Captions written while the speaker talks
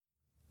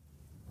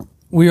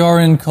We are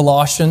in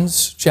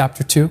Colossians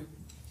chapter 2,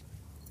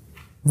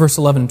 verse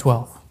 11 and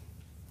 12.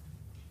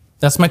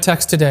 That's my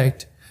text today.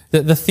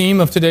 The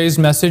theme of today's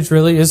message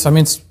really is,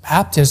 it's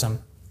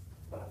baptism.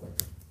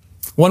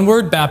 One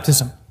word,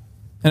 baptism.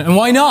 And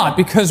why not?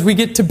 Because we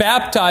get to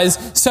baptize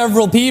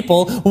several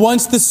people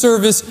once the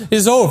service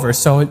is over.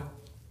 So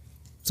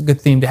it's a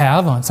good theme to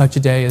have on such a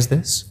day as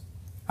this,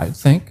 I would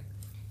think.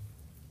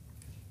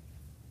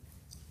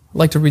 I'd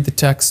like to read the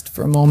text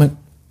for a moment.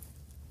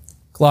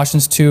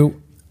 Colossians 2,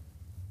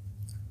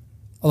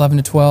 11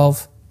 to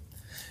 12.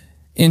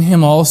 In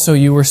him also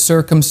you were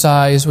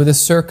circumcised with a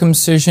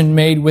circumcision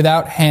made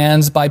without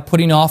hands by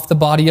putting off the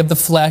body of the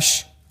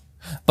flesh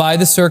by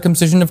the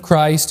circumcision of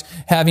Christ,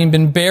 having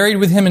been buried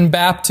with him in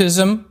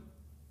baptism,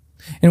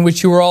 in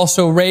which you were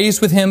also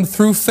raised with him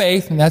through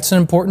faith, and that's an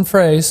important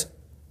phrase,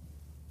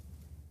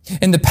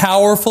 in the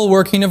powerful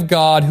working of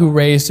God who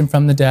raised him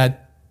from the dead.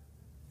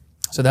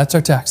 So that's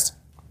our text.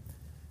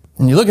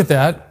 And you look at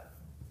that,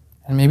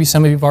 and maybe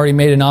some of you have already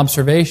made an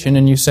observation,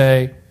 and you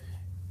say,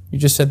 you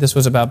just said this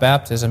was about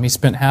baptism. He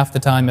spent half the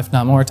time, if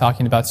not more,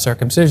 talking about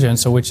circumcision,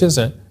 so which is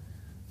it?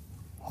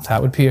 Well,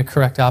 that would be a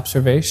correct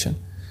observation.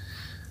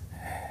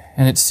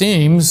 And it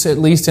seems, at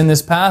least in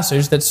this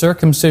passage, that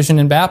circumcision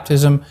and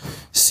baptism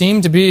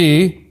seem to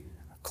be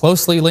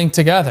closely linked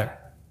together.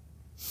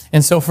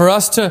 And so for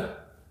us to,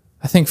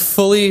 I think,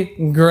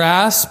 fully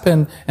grasp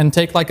and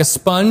take like a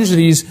sponge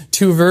these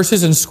two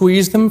verses and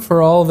squeeze them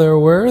for all they're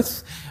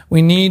worth,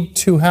 we need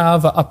to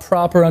have a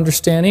proper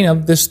understanding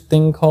of this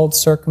thing called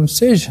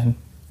circumcision.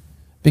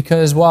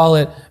 Because while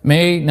it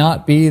may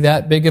not be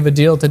that big of a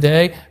deal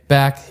today,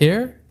 back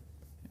here,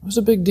 it was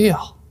a big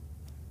deal.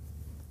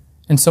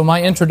 And so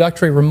my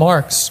introductory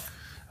remarks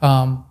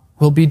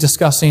will be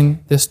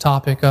discussing this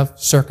topic of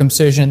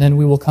circumcision, and then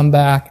we will come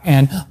back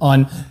and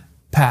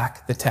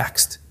unpack the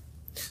text.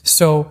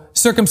 So,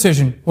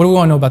 circumcision, what do we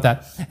want to know about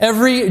that?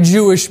 Every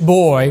Jewish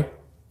boy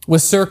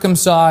was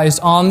circumcised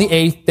on the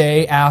 8th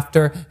day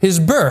after his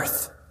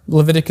birth.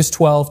 Leviticus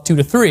 12,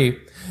 2-3.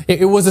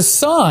 It was a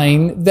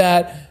sign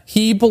that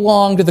he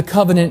belonged to the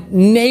covenant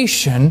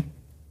nation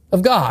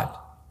of God.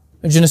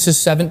 Genesis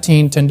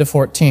 17,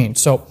 10-14.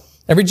 So,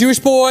 every Jewish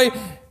boy,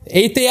 the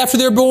 8th day after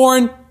they're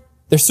born,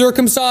 they're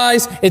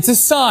circumcised. It's a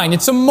sign,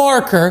 it's a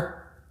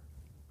marker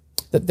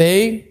that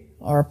they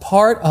are a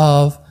part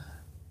of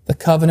the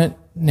covenant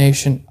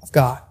nation of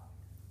God.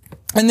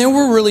 And there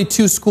were really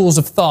two schools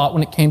of thought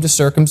when it came to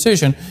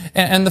circumcision.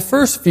 And the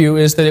first view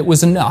is that it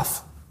was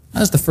enough.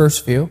 That's the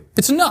first view.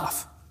 It's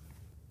enough.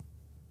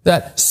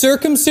 That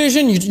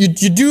circumcision, you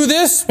do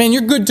this, man,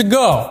 you're good to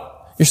go.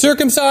 You're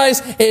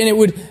circumcised, and it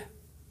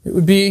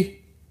would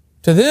be,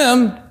 to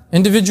them,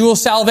 individual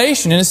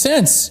salvation in a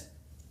sense.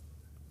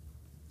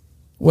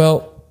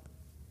 Well,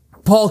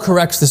 Paul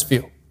corrects this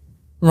view.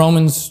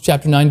 Romans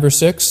chapter 9, verse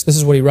 6, this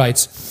is what he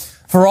writes.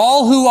 For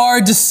all who are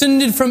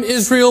descended from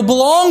Israel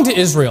belong to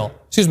Israel.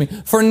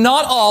 For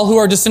not all who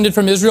are descended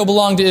from Israel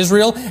belong to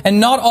Israel, and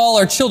not all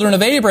are children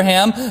of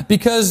Abraham,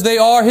 because they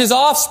are his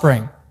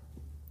offspring.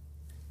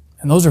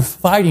 And those are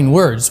fighting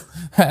words,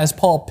 as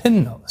Paul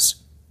penned those.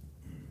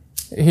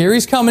 Here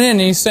he's coming in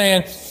and he's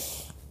saying,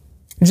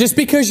 just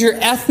because you're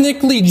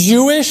ethnically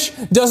Jewish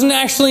doesn't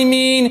actually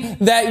mean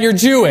that you're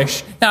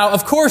Jewish. Now,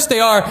 of course they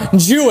are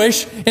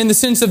Jewish in the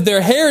sense of their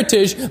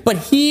heritage, but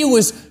he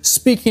was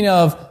speaking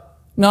of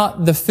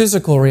not the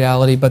physical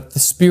reality, but the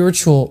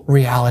spiritual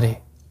reality.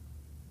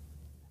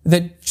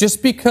 That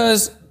just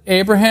because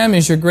Abraham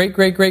is your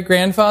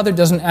great-great-great-grandfather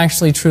doesn't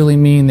actually truly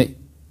mean that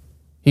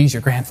he's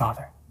your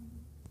grandfather.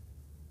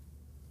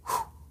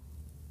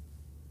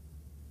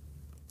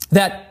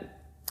 That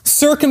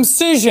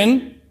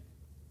circumcision,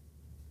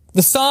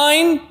 the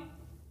sign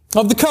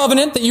of the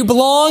covenant that you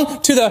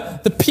belong to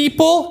the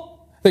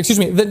people,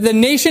 the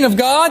nation of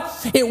God,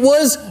 it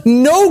was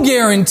no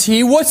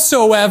guarantee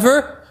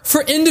whatsoever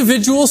for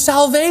individual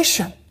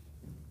salvation.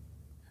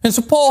 And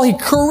so Paul, he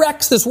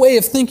corrects this way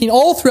of thinking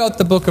all throughout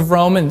the book of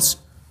Romans.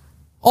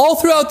 All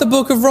throughout the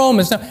book of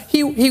Romans. Now,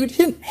 he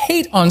didn't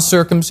hate on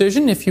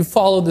circumcision. If you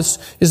follow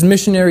his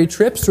missionary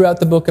trips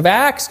throughout the book of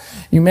Acts,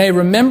 you may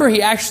remember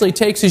he actually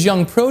takes his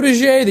young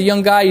protege, the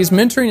young guy he's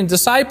mentoring and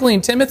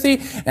discipling, Timothy,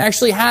 and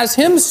actually has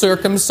him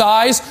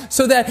circumcised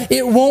so that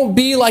it won't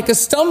be like a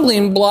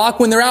stumbling block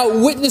when they're out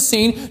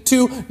witnessing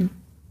to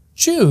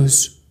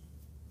Jews.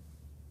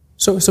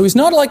 So he's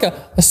not like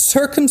a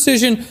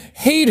circumcision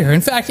hater.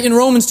 In fact, in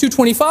Romans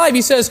 2:25,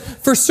 he says,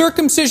 for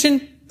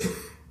circumcision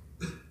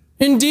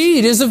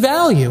indeed is a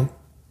value.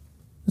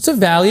 It's a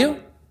value.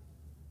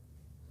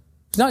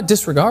 It's not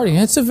disregarding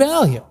it. It's a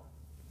value.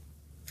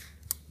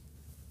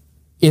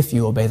 If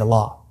you obey the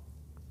law.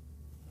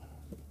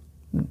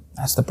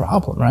 That's the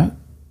problem, right?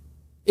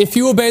 If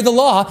you obey the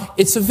law,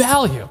 it's a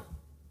value.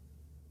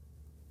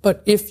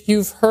 But if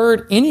you've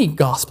heard any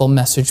gospel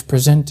message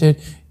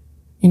presented,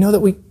 you know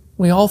that we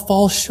all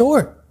fall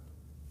short.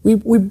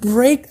 We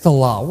break the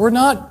law. We're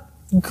not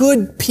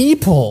good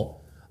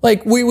people.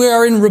 Like we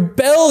are in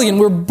rebellion.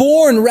 We're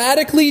born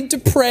radically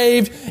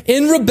depraved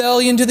in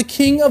rebellion to the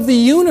King of the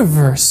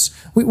universe.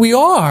 We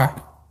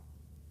are.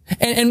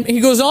 And he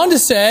goes on to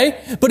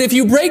say, but if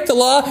you break the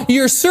law,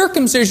 your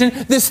circumcision,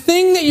 this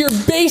thing that you're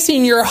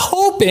basing your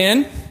hope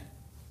in,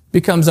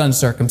 becomes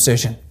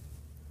uncircumcision.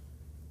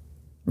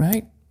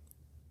 Right?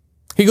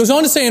 He goes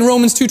on to say in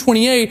Romans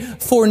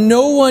 2:28, for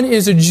no one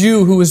is a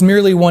Jew who is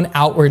merely one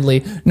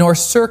outwardly, nor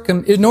is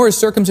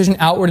circumcision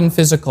outward and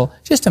physical.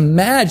 Just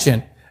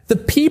imagine the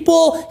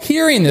people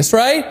hearing this,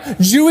 right?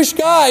 Jewish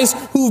guys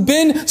who've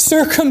been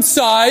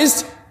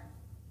circumcised.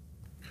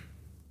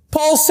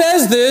 Paul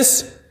says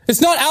this. It's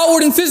not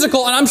outward and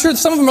physical, and I'm sure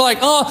some of them are like,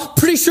 oh,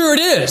 pretty sure it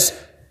is.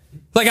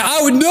 Like,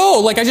 I would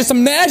know. Like, I just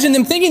imagine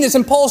them thinking this,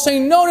 and Paul's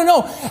saying,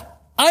 no.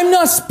 I'm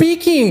not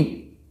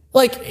speaking,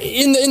 like,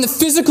 in the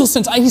physical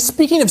sense. He's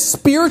speaking of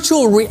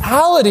spiritual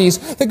realities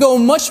that go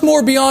much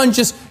more beyond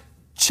just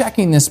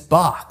checking this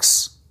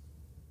box.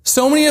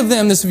 So many of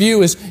them, this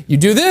view is, you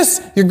do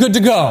this, you're good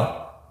to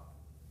go.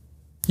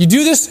 You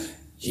do this,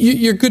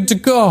 you're good to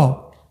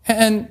go.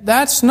 And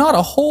that's not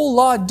a whole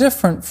lot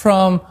different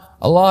from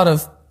a lot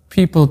of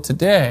people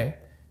today.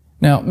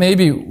 Now,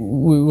 maybe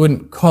we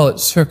wouldn't call it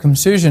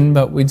circumcision,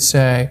 but we'd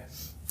say,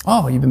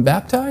 oh, you've been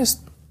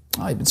baptized?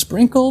 Oh, you've been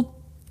sprinkled?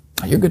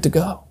 Oh, you're good to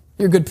go.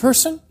 You're a good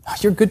person? Oh,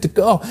 you're good to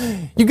go.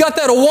 You got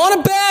that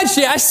Awana badge?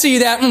 Yeah, I see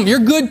that. You're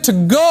good to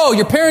go.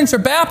 Your parents are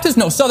Baptist?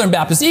 No, Southern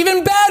Baptist.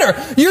 Even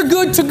better. You're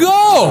good to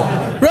go.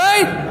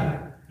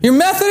 Right? You're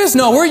Methodist?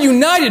 No, we're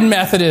United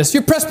Methodist.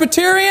 You're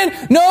Presbyterian?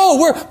 No,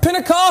 we're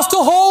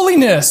Pentecostal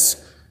holiness.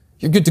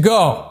 You're good to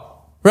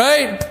go.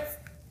 Right?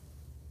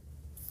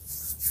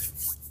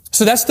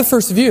 So that's the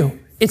first view.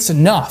 It's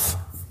enough.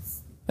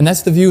 And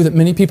that's the view that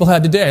many people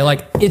have today.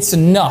 Like, it's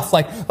enough.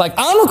 Like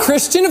I'm a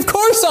Christian. Of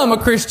course I'm a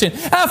Christian.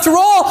 After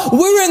all,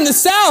 we were in the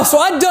South, so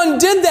I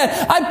did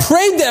that. I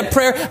prayed that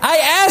prayer. I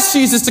asked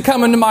Jesus to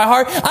come into my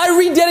heart. I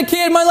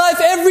rededicated my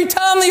life every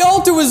time the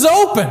altar was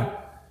open.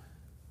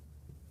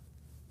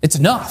 It's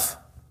enough.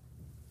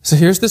 So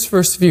here's this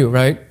first view,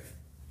 right?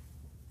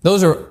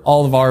 Those are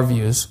all of our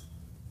views.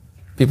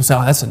 People say,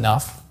 oh, that's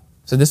enough.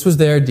 So this was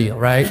their deal,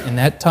 right? In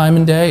that time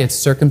and day, it's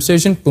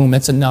circumcision. Boom,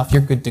 that's enough.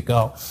 You're good to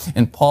go.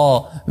 And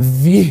Paul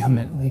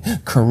vehemently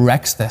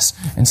corrects this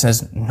and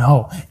says,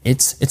 no,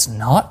 it's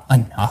not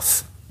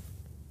enough.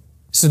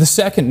 So the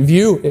second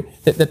view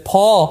that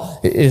Paul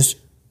is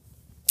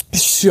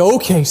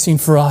showcasing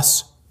for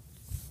us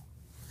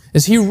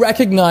is he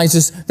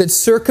recognizes that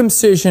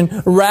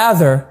circumcision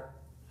rather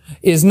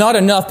is not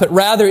enough, but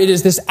rather it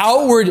is this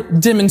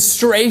outward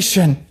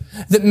demonstration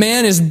that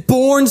man is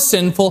born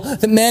sinful,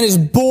 that man is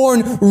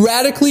born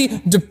radically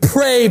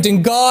depraved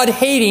and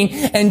God-hating,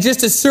 and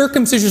just as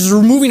circumcision is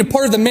removing a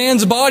part of the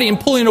man's body and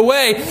pulling it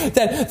away,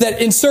 that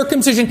in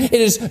circumcision it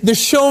is the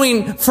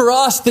showing for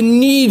us the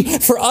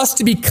need for us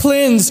to be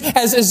cleansed,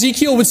 as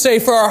Ezekiel would say,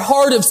 for our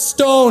heart of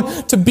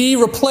stone to be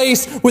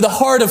replaced with a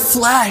heart of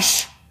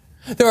flesh.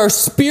 There are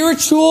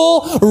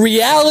spiritual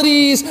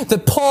realities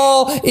that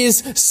Paul is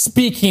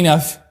speaking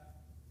of.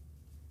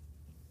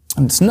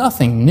 And it's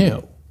nothing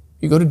new.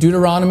 You go to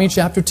Deuteronomy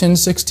chapter 10,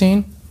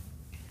 16.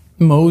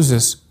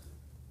 Moses,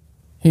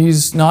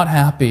 he's not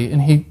happy,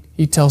 and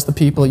he tells the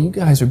people, you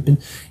guys you're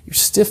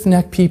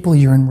stiff-necked people,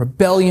 you're in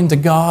rebellion to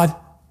God.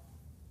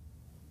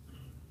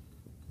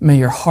 May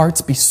your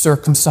hearts be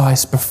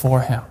circumcised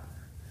before Him.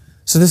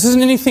 So this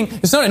isn't anything,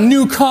 it's not a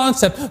new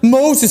concept.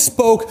 Moses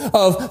spoke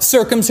of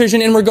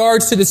circumcision in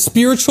regards to the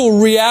spiritual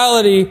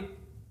reality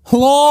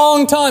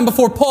long time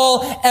before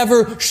Paul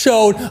ever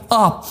showed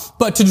up.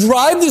 But to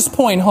drive this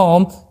point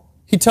home,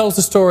 he tells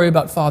the story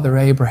about Father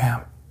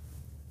Abraham.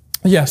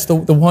 Yes, the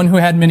one who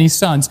had many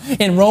sons.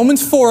 In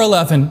Romans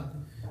 4:11,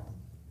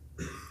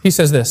 he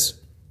says this.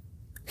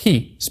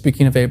 He,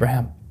 speaking of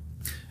Abraham,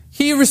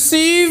 he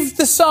received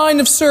the sign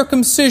of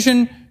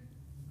circumcision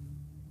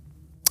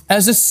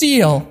as a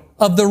seal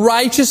of the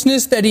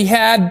righteousness that he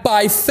had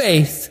by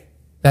faith.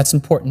 That's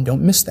important.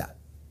 Don't miss that.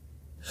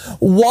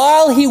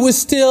 While he was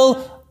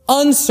still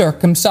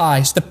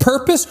uncircumcised. The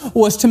purpose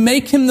was to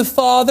make him the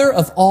father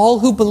of all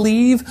who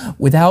believe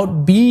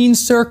without being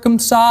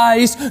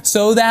circumcised,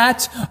 so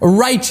that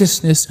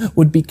righteousness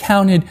would be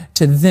counted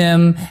to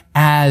them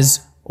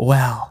as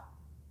well.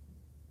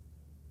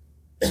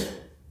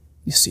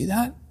 You see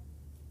that?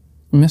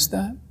 You missed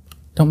that?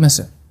 Don't miss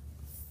it.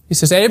 He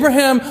says,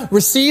 Abraham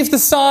received the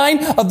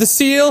sign of the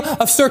seal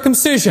of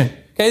circumcision.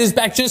 Okay, this is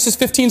back Genesis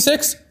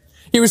 15:6.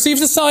 He receives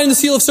the sign and the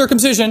seal of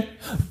circumcision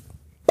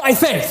by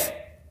faith.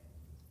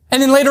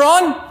 And then later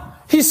on,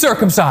 he's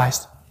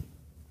circumcised.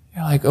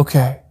 You're like,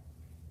 okay.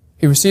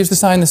 He receives the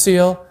sign, the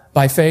seal,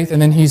 by faith, and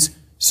then he's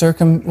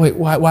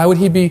why would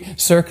he be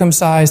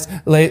circumcised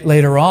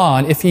later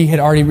on if he had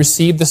already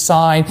received the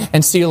sign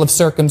and seal of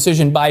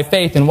circumcision by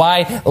faith? And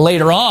why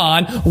later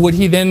on would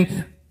he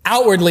then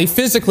outwardly,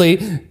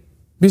 physically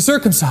be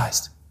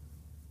circumcised?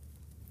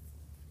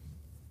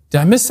 Did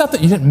I miss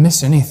something? You didn't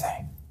miss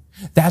anything.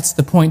 That's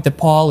the point that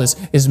Paul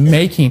is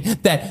making,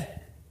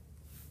 that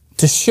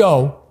to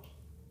show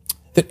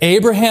that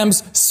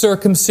Abraham's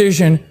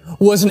circumcision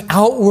was an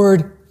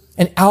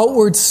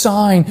outward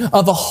sign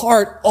of a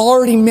heart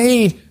already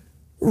made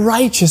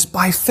righteous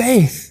by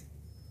faith.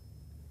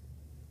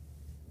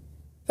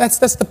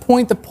 That's the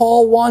point that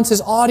Paul wants his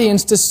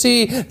audience to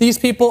see. These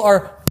people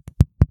are,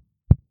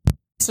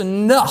 it's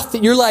enough.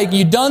 That you're like,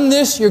 you done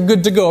this, you're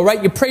good to go,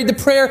 right? You prayed the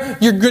prayer,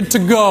 you're good to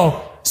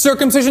go.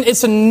 Circumcision,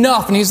 it's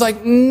enough. And he's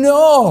like,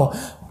 no.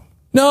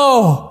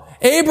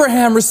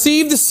 Abraham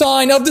received the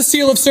sign of the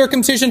seal of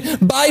circumcision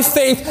by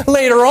faith.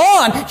 Later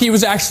on, he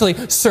was actually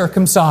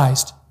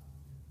circumcised.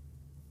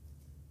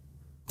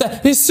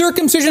 His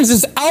circumcision is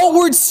this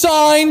outward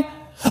sign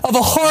of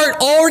a heart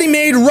already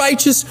made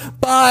righteous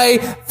by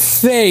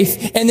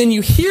faith. And then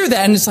you hear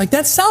that and it's like,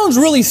 that sounds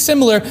really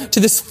similar to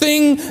this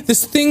thing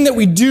that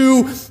we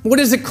do. What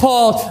is it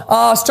called?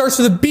 Starts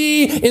with a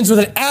B, ends with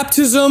an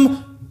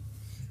baptism.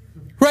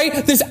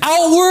 Right? This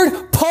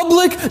outward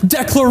public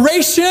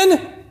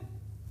declaration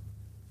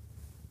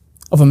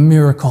of a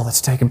miracle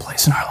that's taken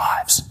place in our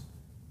lives.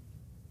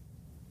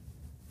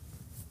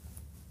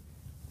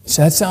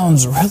 So that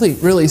sounds really,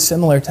 really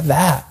similar to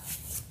that.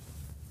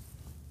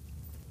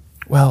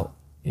 Well,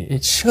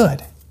 it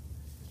should.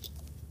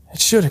 It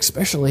should,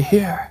 especially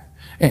here.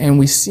 And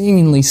we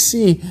seemingly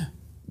see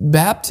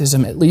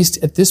baptism, at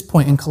least at this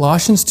point in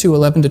Colossians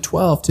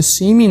 2:11-12, to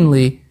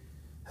seemingly,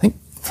 I think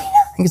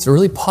it's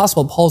really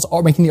possible Paul's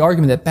making the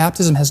argument that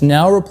baptism has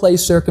now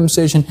replaced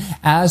circumcision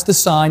as the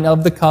sign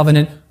of the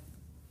covenant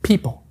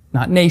people,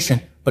 not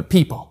nation, but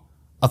people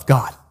of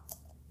God.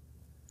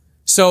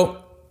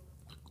 So,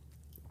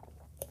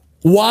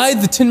 why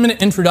the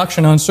 10-minute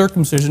introduction on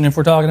circumcision if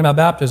we're talking about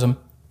baptism?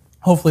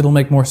 Hopefully it'll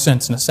make more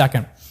sense in a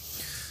second.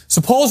 So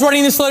Paul's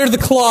writing this letter to the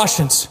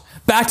Colossians.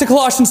 Back to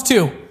Colossians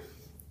 2.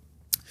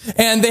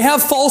 And they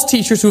have false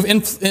teachers who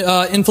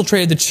have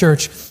infiltrated the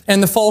church.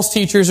 And the false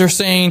teachers are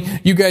saying,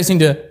 you guys need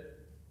to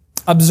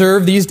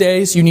observe these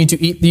days. You need to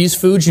eat these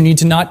foods. You need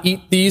to not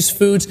eat these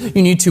foods.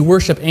 You need to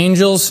worship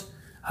angels.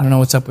 I don't know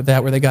what's up with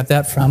that, where they got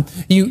that from.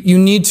 You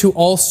need to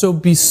also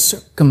be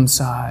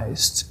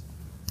circumcised.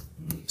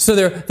 So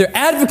they're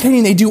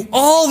advocating they do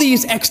all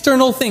these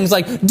external things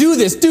like do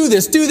this.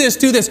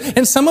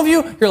 And some of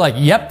you're like,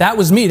 yep, that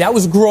was me. That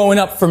was growing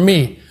up for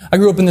me. I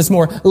grew up in this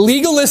more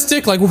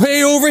legalistic, like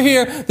way over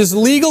here, this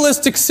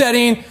legalistic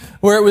setting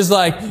where it was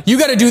like, you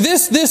got to do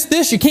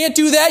this. You can't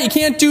do that. You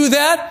can't do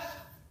that.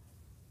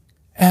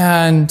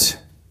 And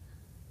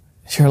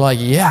you're like,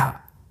 yeah,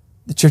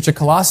 the Church of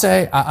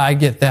Colossae, I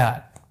get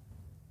that.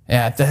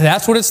 Yeah,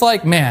 that's what it's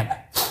like, man.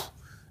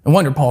 No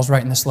wonder Paul's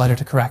writing this letter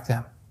to correct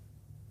them.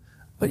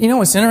 But you know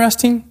what's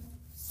interesting?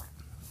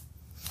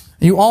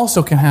 You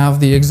also can have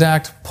the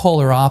exact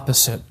polar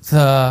opposite.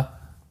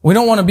 We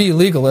don't want to be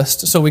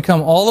legalist, so we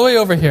come all the way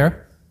over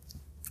here,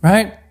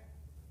 right?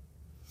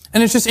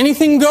 And it's just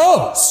anything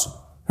goes,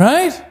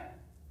 right?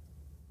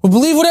 Well,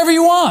 believe whatever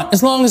you want,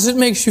 as long as it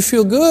makes you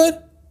feel good.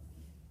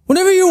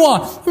 Whatever you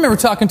want. I remember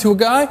talking to a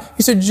guy.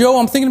 He said, Joe,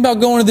 I'm thinking about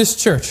going to this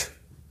church.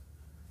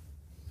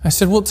 I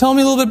said, well, tell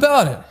me a little bit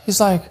about it. He's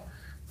like,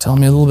 tell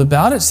me a little bit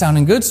about it.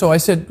 Sounding good. So I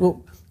said,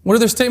 well, what are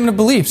their statement of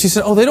beliefs? He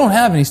said, oh, they don't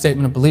have any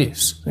statement of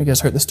beliefs. You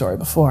guys heard the story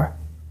before.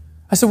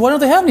 I said, why don't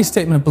they have any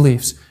statement of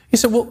beliefs? He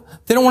said, well,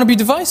 they don't want to be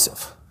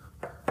divisive.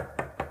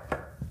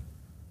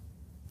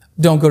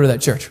 Don't go to that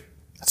church.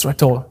 That's what I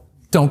told him.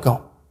 Don't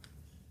go.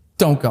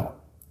 Don't go.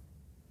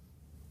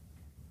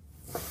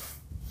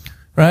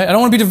 Right? I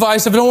don't want to be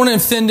divisive. I don't want to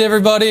offend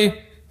everybody.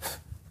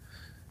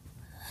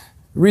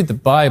 Read the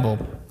Bible.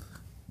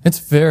 It's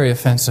very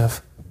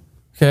offensive.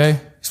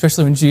 Okay?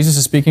 Especially when Jesus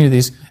is speaking to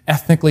these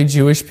ethnically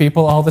Jewish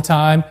people all the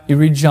time. You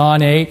read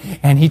John 8,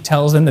 and he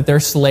tells them that they're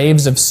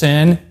slaves of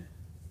sin.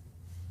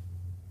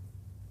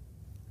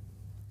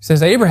 He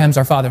says, Abraham's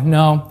our father.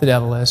 No, the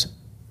devil is.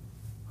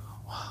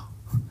 Wow.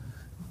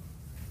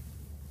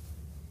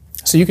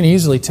 So you can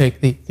easily take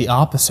the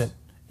opposite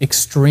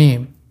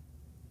extreme.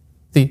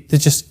 The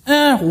just,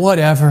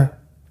 whatever.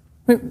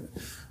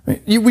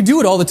 We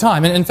do it all the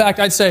time. And in fact,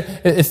 I'd say,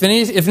 if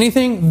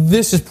anything,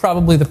 this is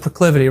probably the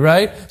proclivity,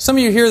 right? Some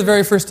of you here the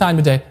very first time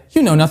today,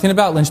 you know nothing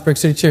about Lynchburg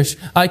City Church.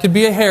 I could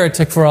be a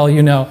heretic for all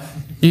you know.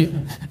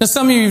 Now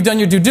some of you, you've done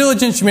your due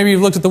diligence. Maybe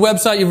you've looked at the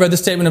website, you've read the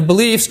statement of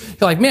beliefs.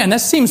 You're like, man,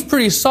 that seems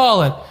pretty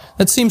solid.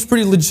 That seems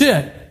pretty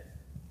legit.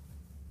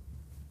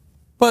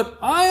 But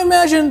I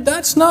imagine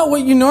that's not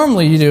what you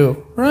normally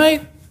do,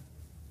 right?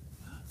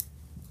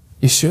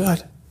 You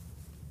should.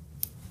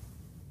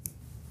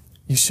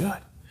 You should.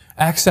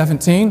 Acts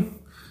 17,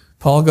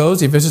 Paul goes,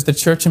 he visits the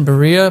church in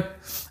Berea.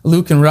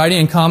 Luke, in writing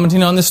and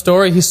commenting on this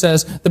story, he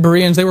says, the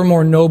Bereans, they were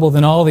more noble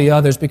than all the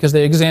others because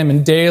they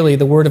examined daily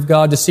the Word of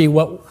God to see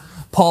what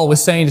Paul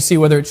was saying, to see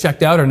whether it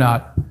checked out or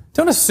not.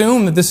 Don't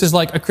assume that this is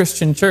like a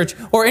Christian church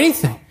or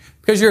anything.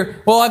 Because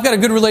I've got a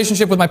good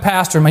relationship with my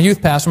pastor, my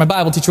youth pastor, my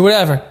Bible teacher,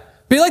 whatever.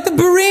 Be like the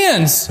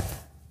Bereans.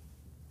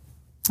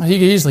 You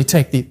can easily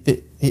take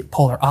the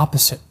polar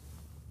opposite.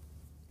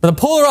 But the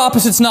polar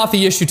opposite's not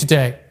the issue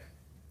today.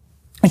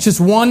 It's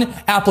just one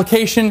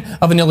application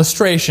of an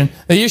illustration.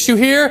 The issue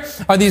here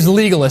are these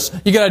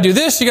legalists. You gotta do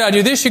this, you gotta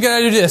do this, you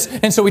gotta do this.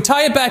 And so we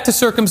tie it back to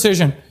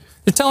circumcision.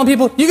 They're telling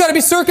people, you gotta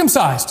be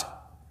circumcised.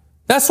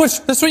 That's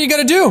what you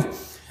gotta do.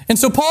 And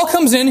so Paul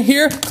comes in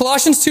here,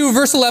 Colossians 2,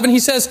 verse 11, he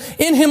says,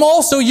 in him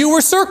also you were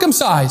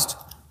circumcised.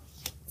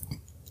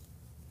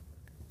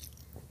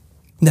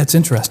 That's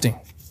interesting.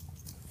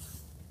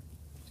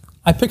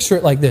 I picture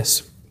it like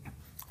this.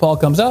 Paul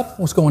comes up.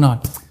 What's going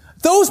on?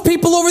 Those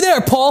people over there,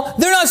 Paul,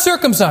 they're not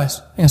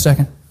circumcised. Hang on a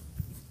second.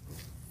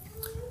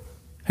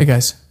 Hey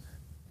guys,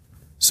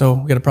 so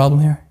we got a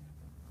problem here?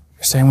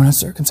 You're saying we're not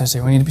circumcised.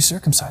 We need to be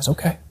circumcised.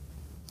 Okay.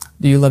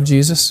 Do you love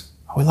Jesus?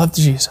 Oh, we love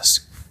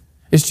Jesus.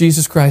 Is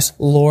Jesus Christ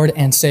Lord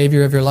and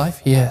Savior of your life?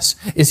 He is.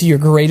 Is He your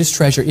greatest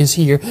treasure? Is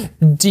He your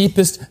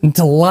deepest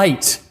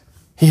delight?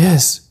 He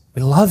is.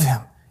 We love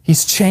Him.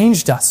 He's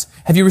changed us.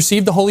 Have you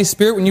received the Holy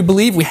Spirit when you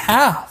believe? We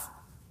have.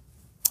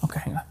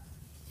 Okay, hang on.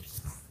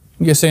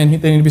 You guys saying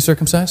they need to be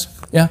circumcised?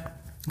 Yeah?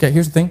 Okay,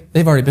 here's the thing.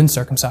 They've already been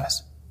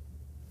circumcised.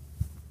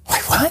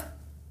 Wait, what?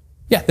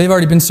 Yeah, they've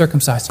already been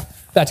circumcised.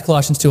 Back to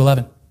Colossians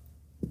 2:11.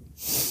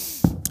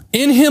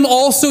 In Him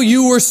also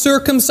you were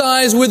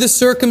circumcised with a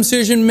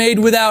circumcision made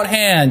without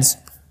hands.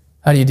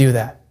 How do you do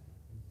that?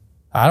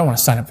 I don't want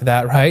to sign up for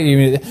that,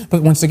 right?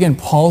 But once again,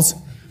 Paul's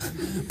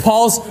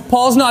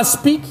not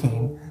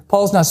speaking.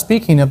 Paul's not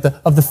speaking of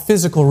the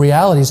physical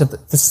realities, of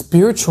the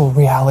spiritual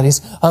realities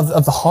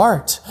of the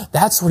heart.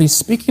 That's what he's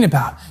speaking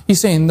about.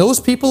 He's saying those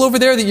people over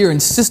there that you're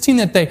insisting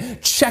that they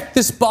check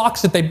this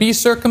box, that they be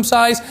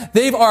circumcised,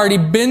 they've already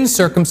been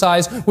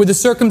circumcised with a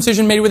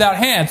circumcision made without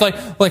hands. Like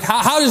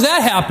how does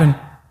that happen?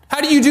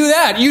 How do you do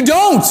that? You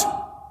don't.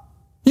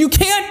 You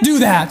can't do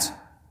that.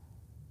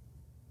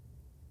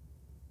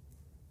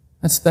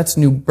 That's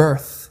new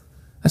birth.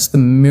 That's the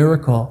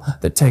miracle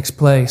that takes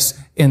place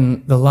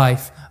in the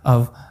life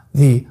of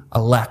the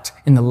elect,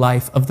 in the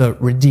life of the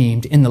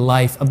redeemed, in the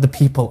life of the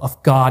people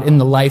of God, in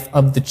the life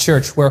of the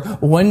church, where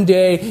one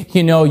day,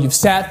 you've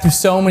sat through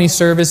so many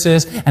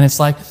services and it's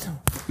like,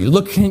 you're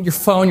looking at your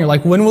phone, you're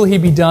like, when will he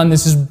be done?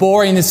 This is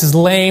boring, this is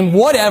lame,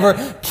 whatever.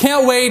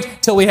 Can't wait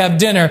till we have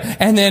dinner.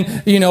 And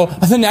then,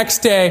 the next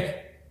day,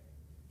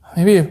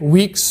 maybe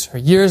weeks or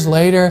years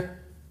later,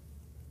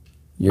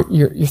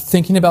 you're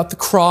thinking about the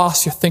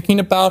cross, you're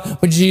thinking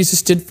about what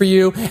Jesus did for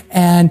you,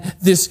 and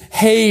this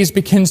haze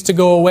begins to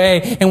go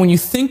away. And when you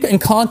think and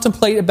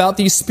contemplate about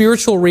these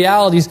spiritual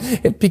realities,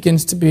 it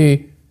begins to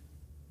be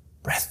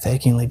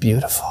breathtakingly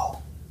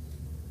beautiful.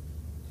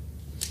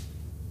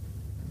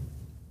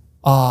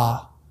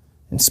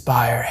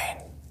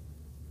 Awe-inspiring.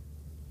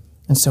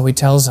 And so he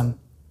tells them,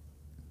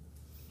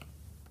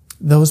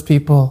 those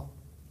people,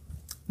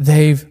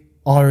 they've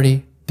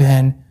already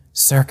been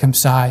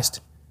circumcised.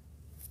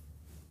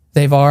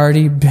 They've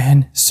already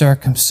been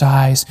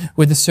circumcised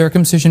with the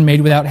circumcision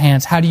made without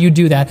hands. How do you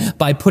do that?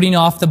 By putting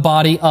off the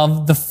body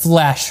of the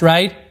flesh,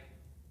 right?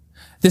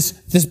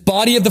 This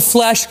body of the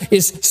flesh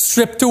is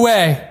stripped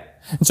away.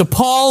 And so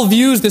Paul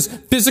views this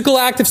physical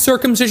act of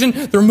circumcision,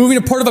 the removing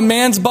a part of a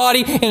man's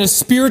body, in a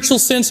spiritual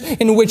sense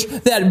in which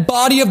that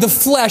body of the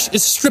flesh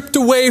is stripped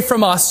away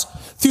from us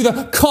through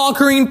the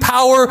conquering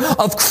power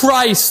of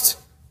Christ.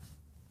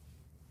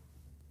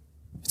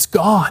 It's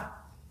gone.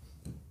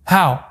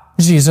 How?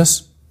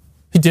 Jesus.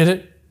 He did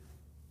it.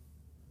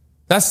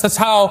 That's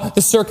how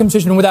the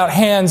circumcision without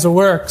hands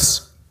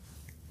works.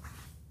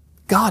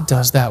 God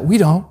does that. We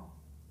don't.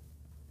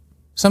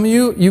 Some of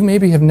you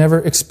maybe have never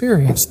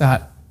experienced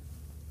that.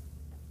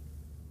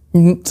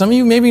 Some of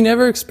you maybe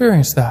never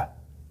experienced that.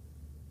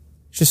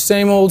 It's just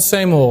same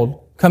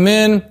old. Come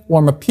in,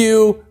 warm a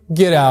pew,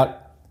 get out.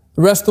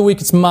 The rest of the week,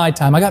 it's my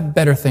time. I got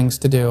better things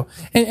to do.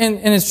 And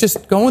it's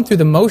just going through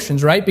the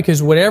motions, right?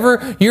 Because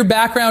whatever your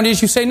background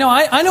is, you say, no,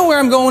 I know where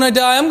I'm going to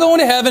die. I'm going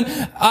to heaven.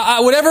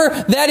 Whatever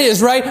that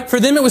is, right? For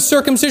them, it was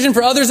circumcision.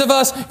 For others of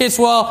us, it's,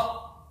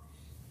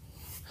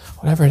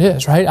 whatever it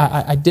is, right?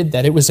 I did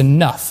that. It was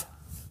enough.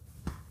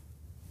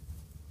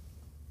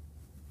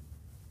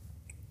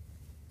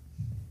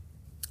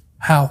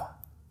 How?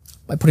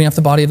 By putting off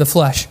the body of the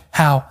flesh.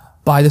 How?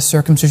 By the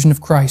circumcision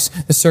of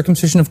Christ. The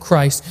circumcision of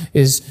Christ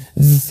is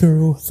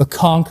through the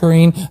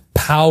conquering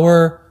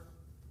power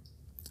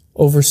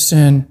over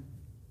sin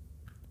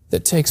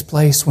that takes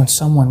place when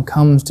someone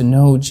comes to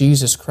know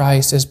Jesus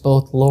Christ as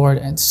both Lord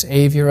and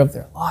Savior of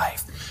their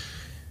life.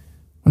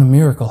 When a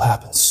miracle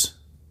happens.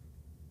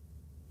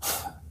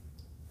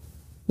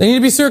 They need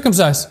to be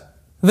circumcised.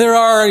 They're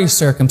already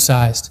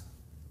circumcised.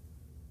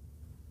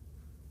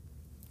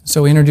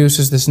 So he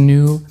introduces this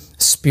new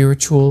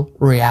spiritual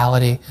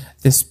reality,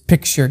 this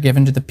picture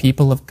given to the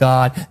people of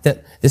God,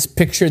 that this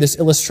picture, this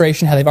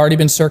illustration, how they've already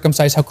been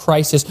circumcised, how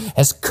Christ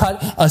has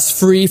cut us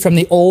free from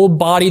the old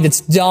body that's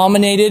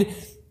dominated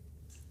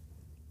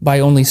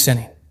by only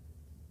sinning.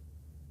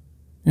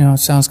 It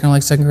sounds kind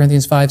of like 2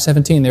 Corinthians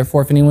 5:17.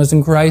 Therefore, if anyone is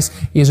in Christ,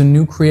 he is a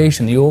new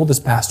creation. The old has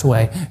passed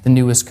away, the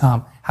new has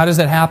come. How does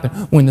that happen?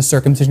 When the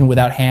circumcision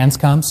without hands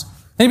comes?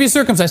 They need to be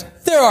circumcised.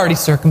 They're already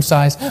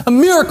circumcised. A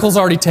miracle's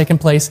already taken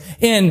place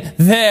in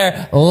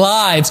their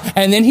lives.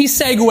 And then he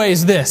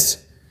segues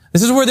this.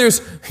 This is where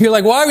you're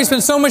like, why do we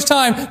spend so much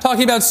time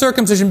talking about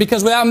circumcision?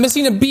 Because without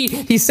missing a beat,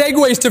 he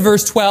segues to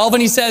verse 12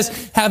 and he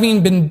says,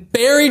 having been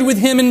buried with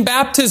him in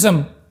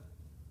baptism.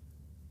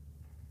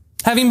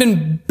 Having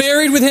been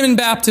buried with him in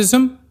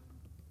baptism,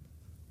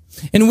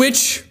 in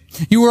which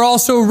you were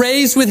also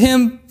raised with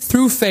him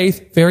through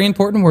faith, very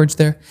important words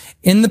there,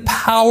 in the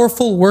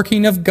powerful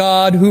working of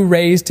God who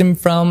raised him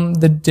from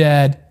the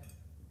dead.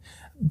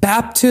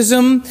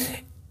 Baptism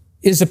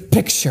is a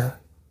picture.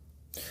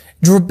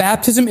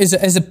 Baptism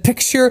is a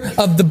picture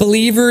of the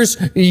believer's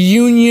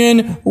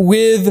union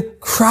with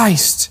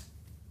Christ.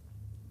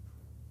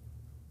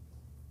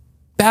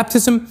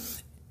 Baptism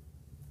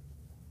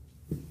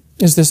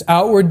is this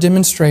outward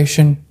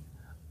demonstration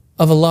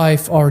of a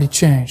life already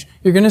changed.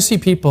 You're going to see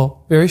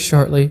people very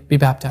shortly be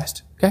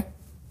baptized, okay?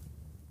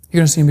 You're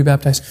going to see them be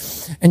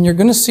baptized. And you're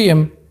going to see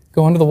them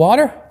go under the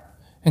water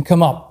and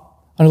come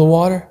up. Under the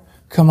water,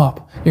 come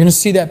up. You're going to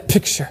see that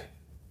picture.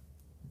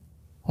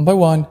 One by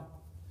one.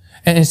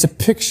 And it's a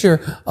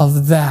picture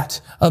of that,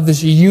 of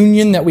this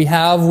union that we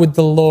have with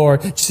the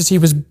Lord. Just as he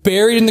was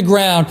buried in the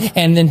ground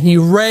and then he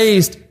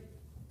raised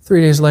 3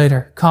 days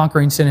later,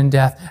 conquering sin and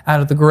death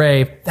out of the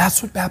grave.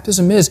 That's what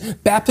baptism is.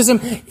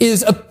 Baptism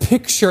is a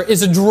picture,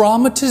 is a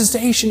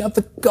dramatization of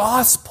the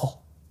gospel.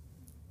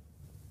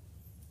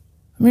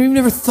 I mean, we've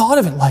never thought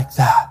of it like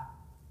that.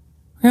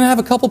 We're going to have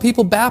a couple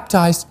people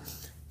baptized.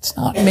 It's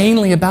not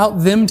mainly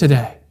about them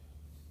today.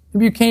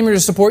 Maybe you came here to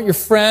support your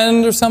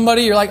friend or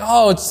somebody. You're like,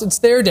 oh, it's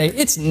their day.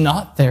 It's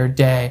not their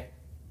day.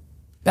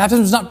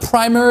 Baptism is not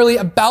primarily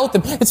about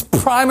them. It's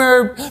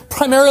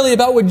primarily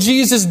about what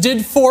Jesus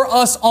did for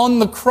us on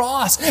the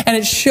cross. And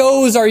it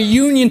shows our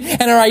union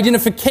and our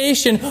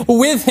identification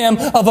with him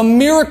of a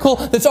miracle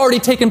that's already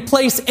taken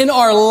place in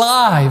our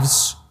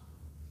lives.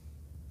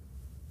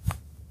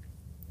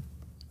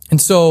 And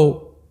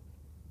so,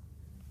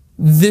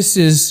 this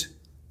is,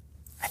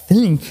 I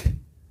think,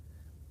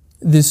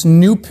 this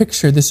new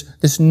picture,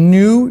 this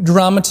new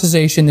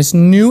dramatization, this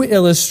new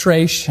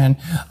illustration,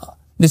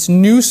 this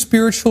new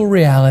spiritual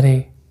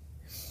reality,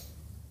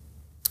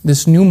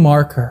 this new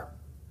marker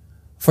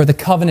for the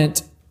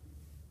covenant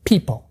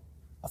people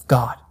of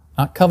God.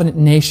 Not covenant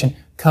nation,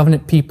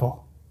 covenant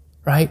people,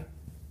 right?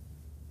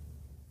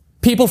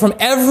 People from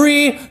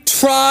every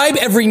tribe,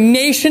 every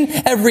nation,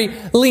 every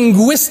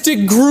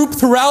linguistic group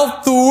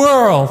throughout the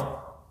world.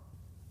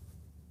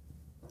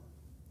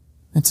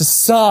 It's a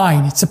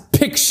sign, it's a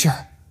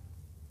picture.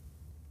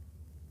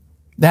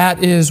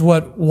 That is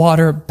what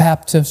water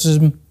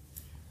baptism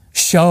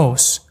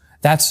shows.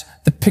 That's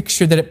the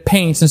picture that it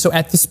paints. And so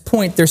at this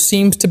point, there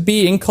seems to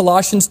be in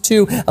Colossians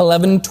 2,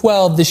 11 and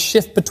 12, this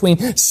shift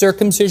between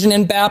circumcision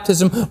and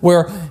baptism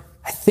where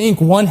I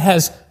think one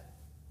has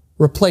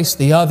replaced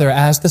the other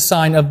as the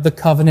sign of the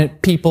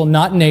covenant people,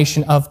 not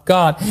nation of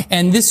God.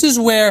 And this is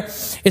where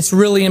it's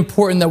really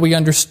important that we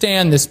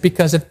understand this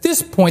because at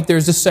this point,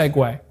 there's a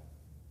segue.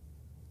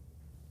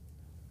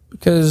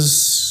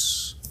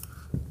 Because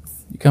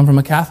you come from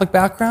a Catholic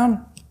background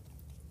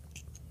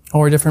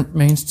or a different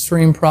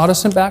mainstream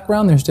Protestant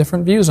background, there's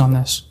different views on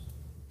this.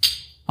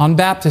 On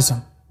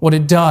baptism, what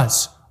it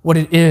does, what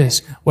it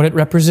is, what it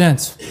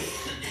represents.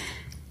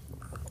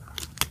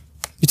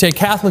 You take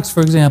Catholics, for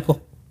example.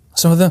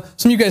 Some of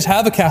you guys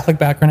have a Catholic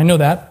background, I know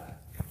that.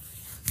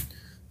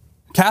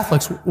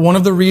 Catholics, one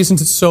of the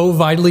reasons it's so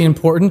vitally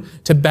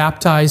important to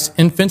baptize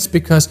infants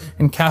because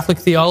in Catholic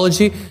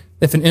theology,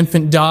 if an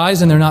infant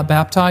dies and they're not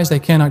baptized, they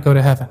cannot go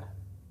to heaven.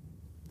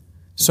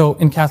 So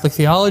in Catholic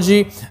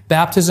theology,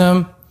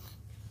 baptism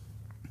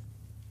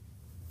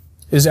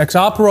is ex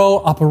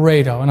opero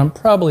operato, and I'm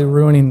probably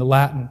ruining the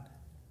Latin.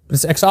 But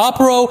it's ex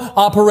opero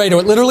operato.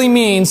 It literally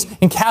means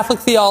in Catholic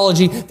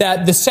theology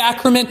that the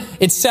sacrament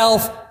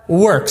itself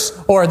works,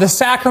 or the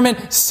sacrament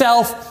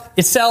itself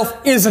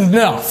is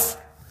enough.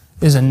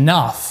 Is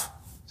enough.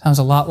 Sounds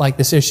a lot like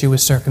this issue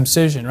with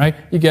circumcision, right?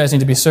 You guys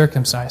need to be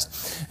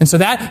circumcised. And so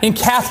that, in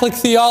Catholic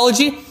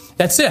theology,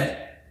 that's it.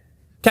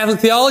 Catholic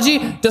theology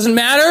doesn't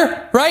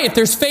matter, right? If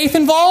there's faith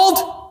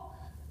involved,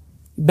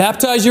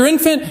 baptize your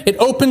infant, it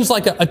opens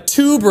like a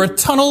tube or a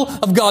tunnel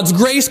of God's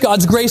grace.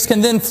 God's grace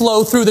can then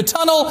flow through the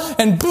tunnel,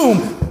 and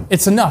boom,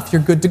 it's enough.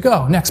 You're good to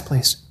go. Next,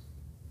 please.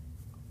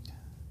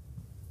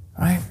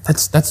 Right?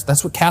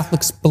 That's what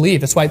Catholics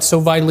believe. That's why it's so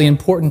vitally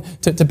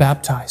important to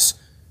baptize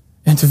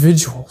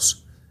individuals.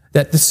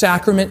 That the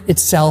sacrament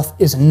itself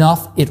is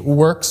enough. It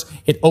works.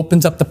 It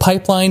opens up the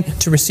pipeline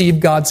to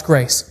receive God's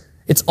grace.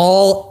 It's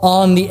all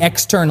on the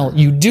external.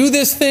 You do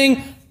this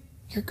thing,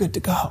 you're good to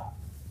go.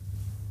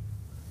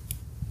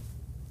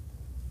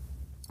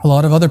 A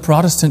lot of other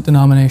Protestant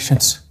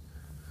denominations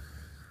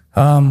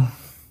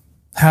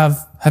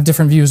have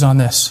different views on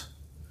this.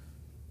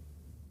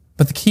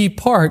 But the key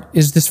part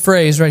is this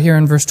phrase right here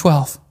in verse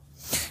 12.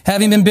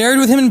 Having been buried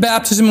with him in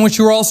baptism, in which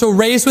you were also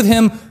raised with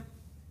him.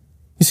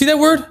 You see that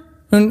word?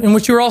 In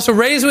which you were also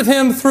raised with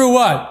him through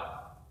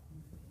what?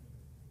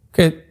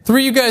 Okay,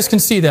 3 of you guys can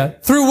see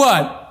that. Through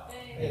what?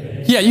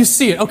 Amen. Yeah, you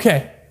see it.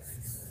 Okay.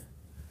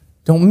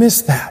 Don't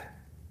miss that.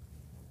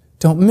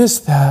 Don't miss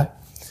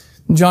that.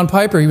 John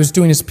Piper, he was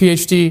doing his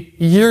PhD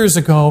years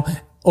ago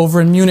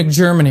over in Munich,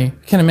 Germany. You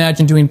can't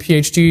imagine doing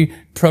PhD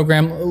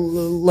program,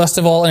 less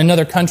of all in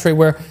another country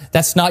where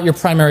that's not your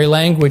primary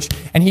language.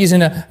 And he's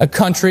in a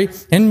country,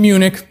 in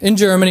Munich, in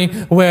Germany,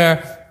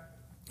 where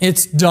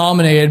it's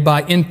dominated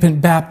by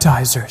infant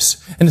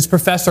baptizers. And his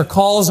professor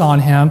calls on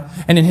him,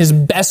 and in his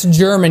best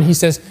German, he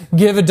says,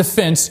 give a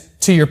defense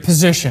to your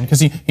position.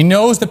 Because he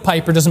knows that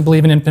Piper doesn't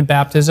believe in infant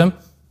baptism.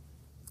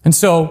 And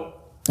so,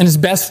 in his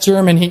best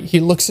German, he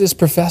looks at his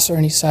professor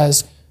and he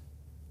says,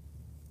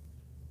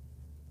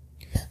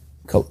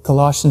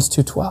 Colossians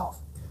 2:12.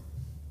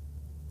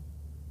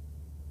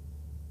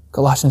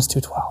 Colossians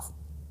 2:12.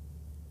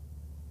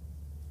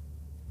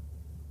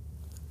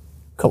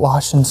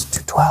 Colossians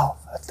 2:12.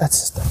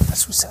 That's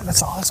what we said.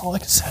 That's all I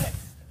can say.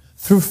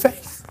 Through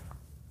faith.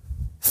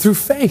 Through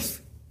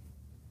faith.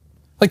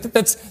 Like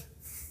it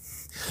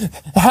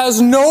has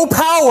no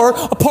power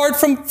apart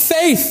from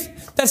faith.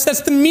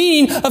 That's the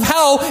meaning of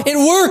how it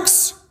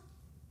works.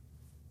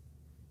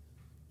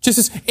 Just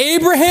as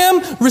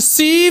Abraham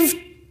received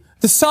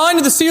the sign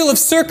of the seal of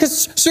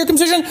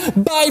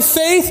circumcision by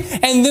faith,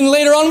 and then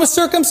later on was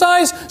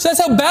circumcised. So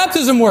that's how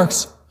baptism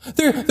works.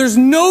 There's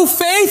no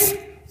faith,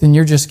 then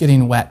you're just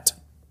getting wet.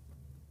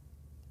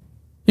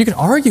 You can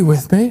argue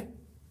with me.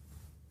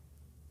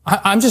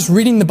 I'm just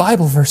reading the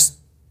Bible verse.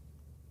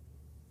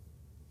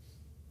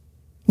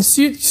 You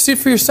see it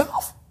for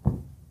yourself.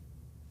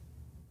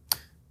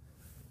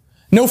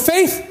 No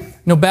faith,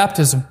 no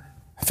baptism.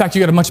 In fact,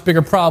 you got a much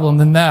bigger problem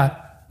than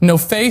that. No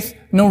faith,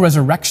 no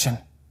resurrection.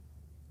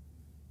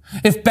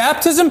 If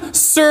baptism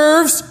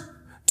serves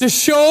to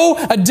show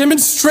a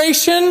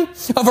demonstration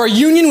of our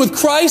union with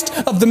Christ,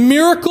 of the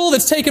miracle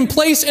that's taken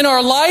place in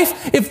our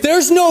life, if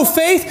there's no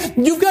faith,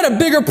 you've got a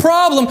bigger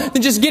problem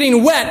than just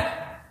getting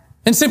wet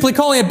and simply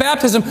calling it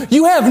baptism.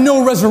 You have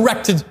no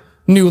resurrected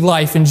new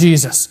life in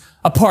Jesus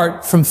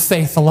apart from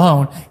faith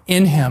alone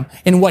in Him,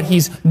 in what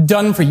He's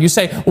done for you. You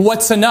say,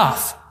 what's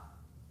enough?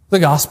 The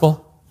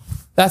gospel.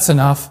 That's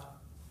enough.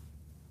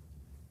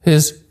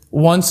 His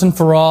once and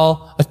for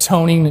all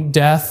atoning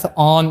death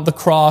on the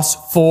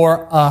cross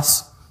for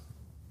us.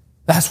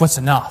 That's what's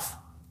enough.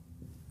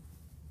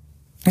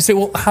 You say,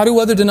 well, how do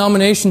other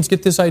denominations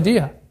get this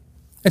idea?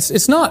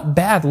 It's not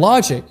bad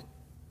logic.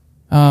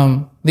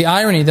 The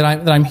irony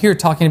that I'm here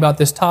talking about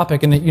this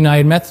topic in the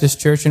United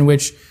Methodist Church, in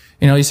which,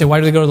 you say, why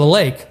do they go to the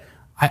lake?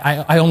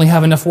 I only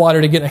have enough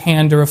water to get a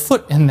hand or a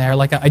foot in there.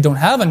 Like, I don't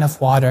have enough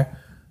water.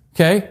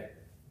 Okay?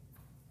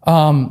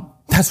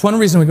 That's one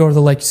reason we go to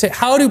the lake. You say,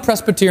 how do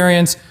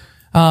Presbyterians,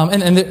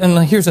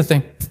 and here's the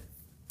thing.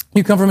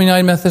 You come from a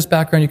United Methodist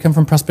background, you come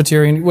from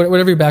Presbyterian,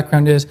 whatever your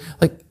background is,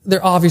 like, there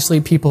are obviously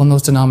people in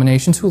those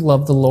denominations who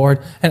love the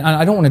Lord, and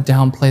I don't want to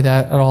downplay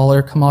that at all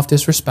or come off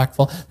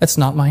disrespectful. That's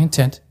not my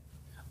intent.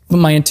 But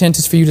my intent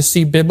is for you to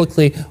see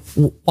biblically,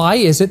 why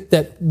is it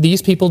that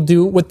these people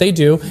do what they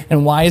do,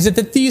 and why is it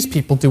that these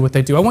people do what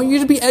they do? I want you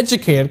to be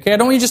educated, okay? I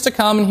don't want you just to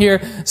come and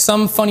hear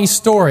some funny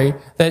story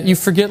that you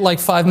forget like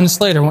 5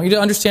 minutes later. I want you to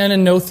understand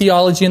and know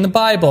theology in the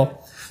Bible.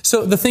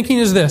 So the thinking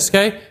is this,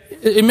 okay?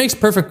 It makes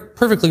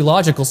perfectly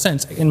logical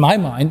sense in my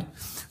mind.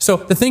 So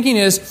the thinking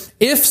is,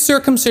 if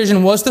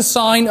circumcision was the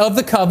sign of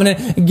the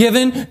covenant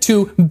given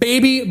to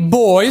baby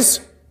boys,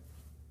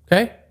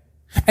 okay?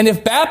 And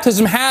if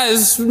baptism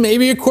has,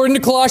 maybe according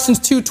to Colossians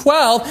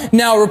 2:12,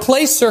 now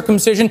replaced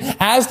circumcision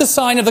as the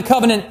sign of the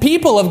covenant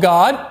people of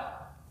God,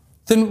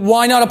 then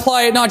why not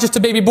apply it not just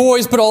to baby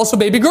boys, but also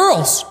baby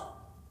girls?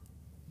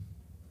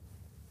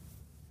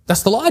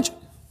 That's the logic.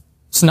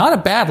 It's not a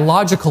bad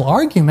logical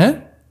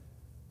argument.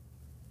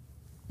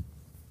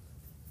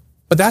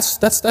 But that's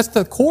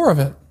the core of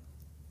it.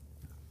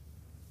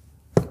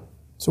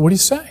 So what do you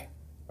say?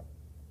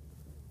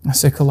 I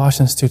say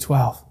Colossians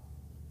 2:12.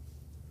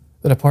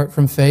 That apart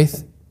from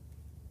faith,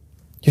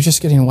 you're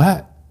just getting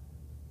wet.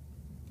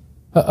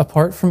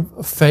 Apart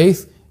from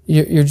faith,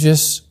 you're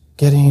just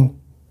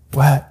getting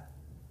wet.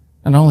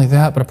 Not only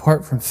that, but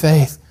apart from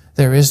faith,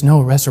 there is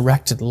no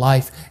resurrected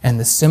life, and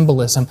the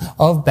symbolism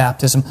of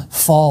baptism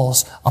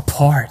falls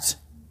apart.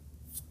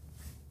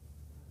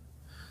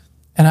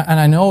 And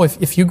I know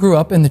if you grew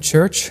up in the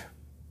church,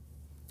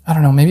 I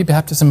don't know, maybe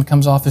baptism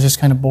comes off as just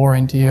kind of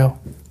boring to you.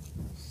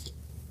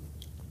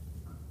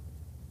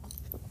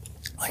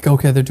 Like,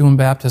 okay, they're doing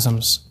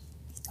baptisms.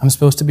 I'm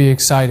supposed to be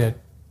excited,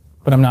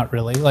 but I'm not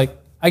really. Like,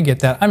 I get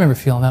that. I remember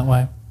feeling that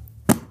way.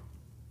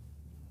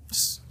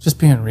 Just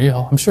being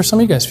real. I'm sure some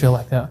of you guys feel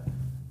like that.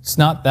 It's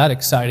not that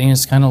exciting.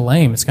 It's kind of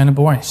lame. It's kind of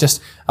boring. It's just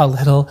a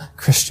little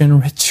Christian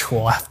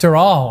ritual after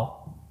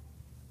all.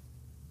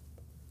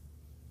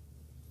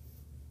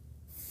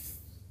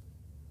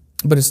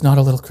 But it's not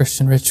a little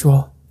Christian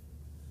ritual.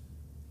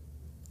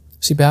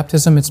 See,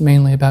 baptism, it's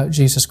mainly about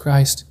Jesus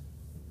Christ.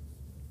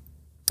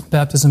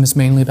 Baptism is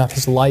mainly about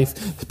His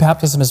life.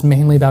 Baptism is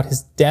mainly about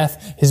His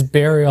death, His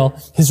burial,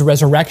 His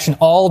resurrection,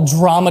 all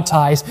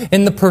dramatized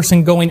in the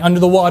person going under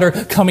the water,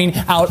 coming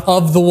out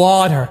of the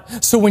water.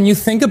 So when you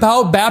think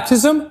about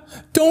baptism,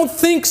 don't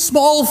think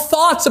small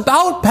thoughts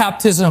about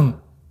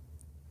baptism.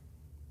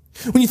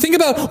 When you think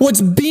about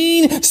what's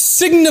being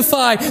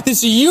signified,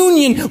 this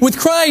union with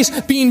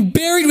Christ, being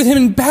buried with Him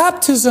in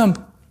baptism,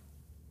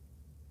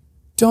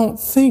 don't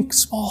think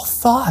small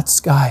thoughts,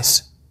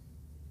 guys.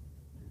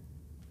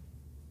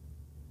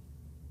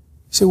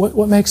 See,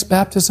 what makes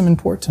baptism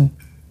important?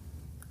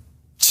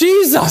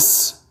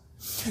 Jesus.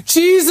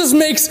 Jesus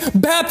makes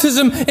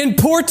baptism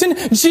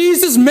important.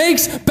 Jesus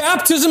makes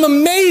baptism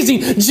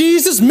amazing.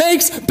 Jesus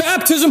makes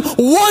baptism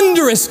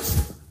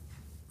wondrous.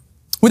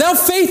 Without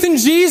faith in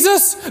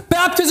Jesus,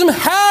 baptism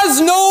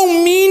has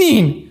no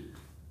meaning.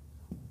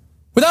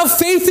 Without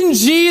faith in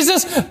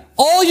Jesus,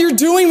 all you're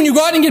doing when you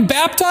go out and get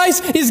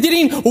baptized is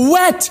getting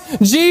wet.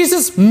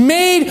 Jesus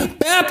made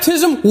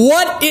baptism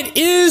what it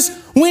is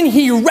when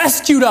He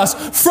rescued us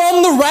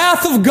from the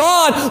wrath of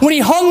God, when He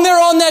hung there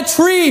on that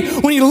tree,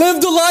 when He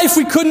lived a life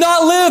we could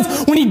not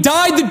live, when He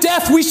died the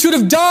death we should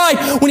have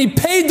died, when He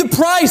paid the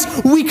price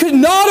we could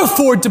not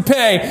afford to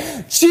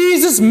pay.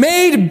 Jesus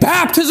made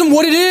baptism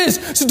what it is.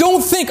 So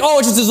don't think, oh,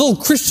 it's just this little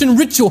Christian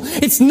ritual.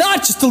 It's not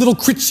just a little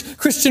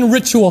Christian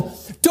ritual.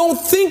 Don't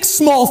think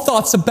small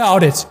thoughts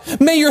about it.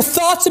 May your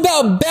thoughts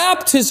about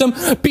baptism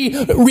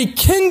be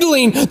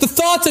rekindling the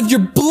thoughts of your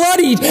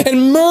bloodied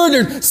and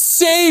murdered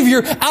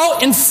Savior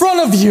out in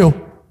front of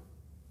you.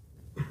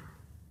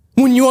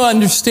 When you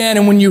understand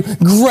and when you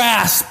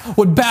grasp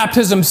what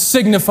baptism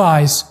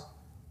signifies,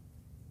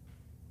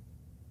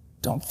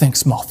 don't think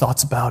small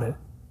thoughts about it.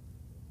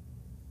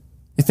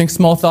 You think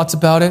small thoughts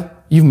about it,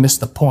 you've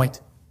missed the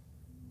point.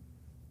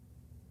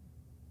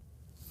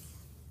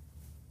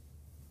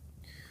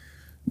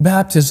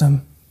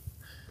 Baptism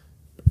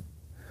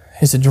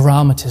is a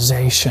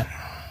dramatization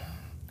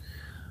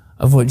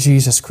of what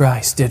Jesus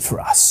Christ did for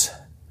us,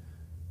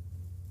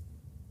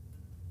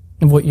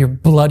 and what your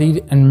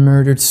bloodied and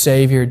murdered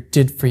Savior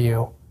did for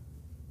you.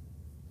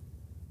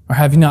 Or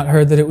have you not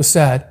heard that it was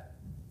said,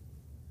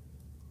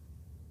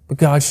 but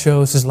God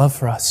shows His love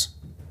for us,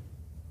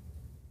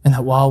 and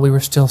that while we were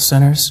still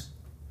sinners,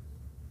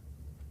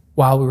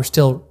 while we were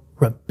still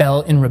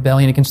in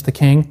rebellion against the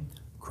King,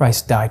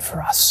 Christ died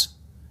for us.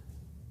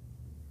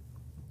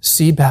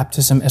 See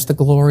baptism as the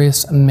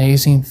glorious,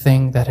 amazing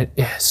thing that it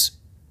is.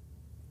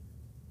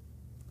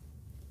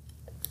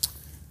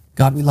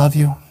 God, we love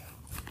You.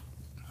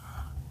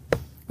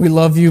 We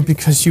love You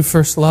because You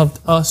first loved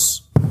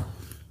us.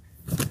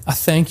 I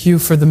thank You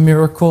for the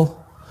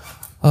miracle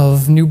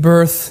of new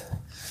birth.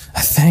 I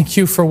thank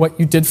You for what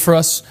You did for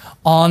us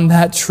on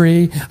that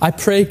tree. I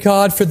pray,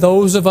 God, for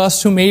those of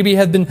us who maybe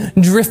have been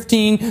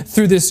drifting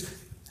through this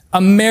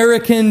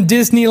American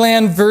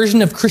Disneyland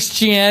version of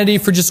Christianity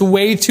for just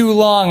way too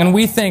long, and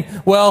we think,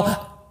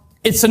 well,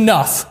 it's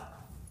enough.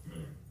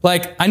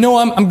 Like, I know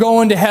I'm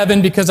going to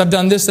heaven because I've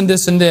done this and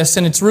this and this,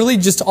 and it's really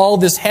just all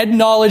this head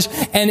knowledge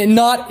and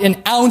not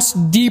an ounce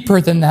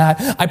deeper than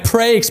that. I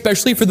pray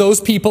especially for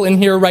those people in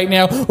here right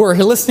now who are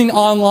listening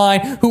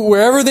online, who,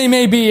 wherever they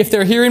may be, if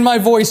they're hearing my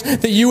voice,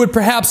 that You would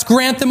perhaps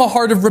grant them a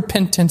heart of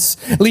repentance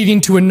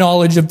leading to a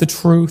knowledge of the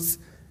truth.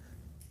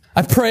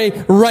 I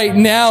pray right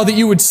now that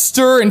You would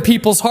stir in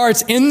people's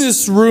hearts in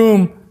this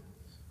room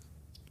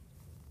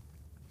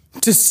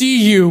to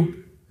see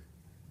You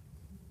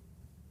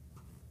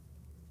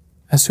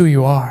as who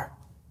You are.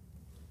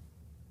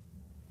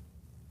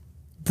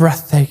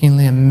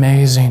 Breathtakingly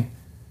amazing.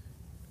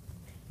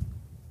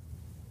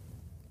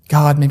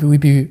 God, may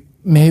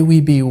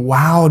we be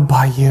wowed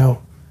by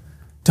You.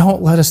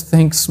 Don't let us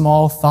think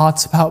small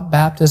thoughts about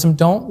baptism.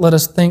 Don't let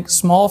us think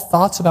small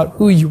thoughts about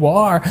who You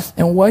are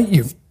and what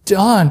You've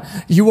done.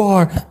 You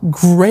are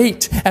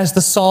great, as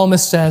the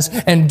psalmist says,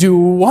 and do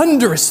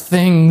wondrous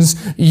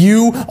things.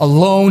 You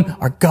alone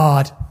are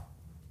God.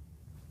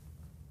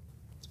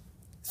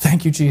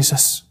 Thank You,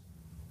 Jesus.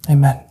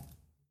 Amen.